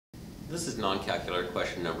This is non-calculator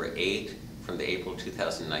question number 8 from the April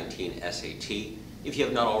 2019 SAT. If you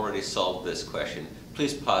have not already solved this question,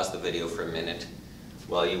 please pause the video for a minute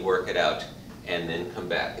while you work it out and then come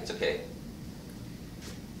back. It's okay.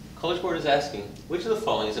 College Board is asking, which of the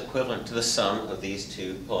following is equivalent to the sum of these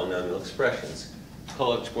two polynomial expressions?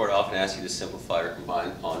 College Board often asks you to simplify or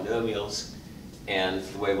combine polynomials, and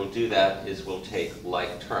the way we'll do that is we'll take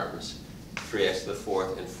like terms. 3x to the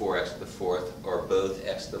fourth and 4x to the fourth are both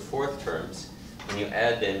x to the fourth terms. When you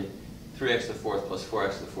add them, 3x to the fourth plus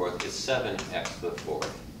 4x to the fourth is 7x to the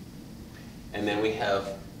fourth. And then we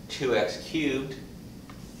have 2x cubed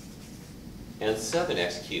and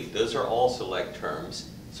 7x cubed. Those are also like terms,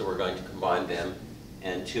 so we're going to combine them,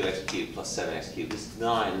 and 2x cubed plus 7x cubed is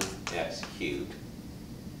 9x cubed.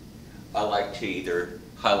 I like to either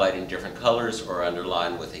highlight in different colors or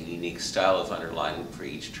underline with a unique style of underlining for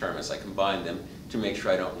each term as I combine them to make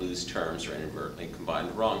sure I don't lose terms or inadvertently combine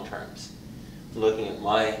the wrong terms. Looking at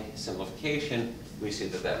my simplification, we see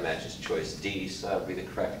that that matches choice D, so that would be the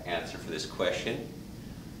correct answer for this question.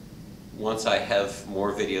 Once I have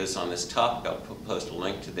more videos on this topic, I'll post a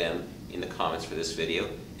link to them in the comments for this video,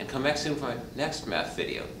 and come back soon for my next math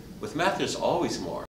video. With math, there's always more.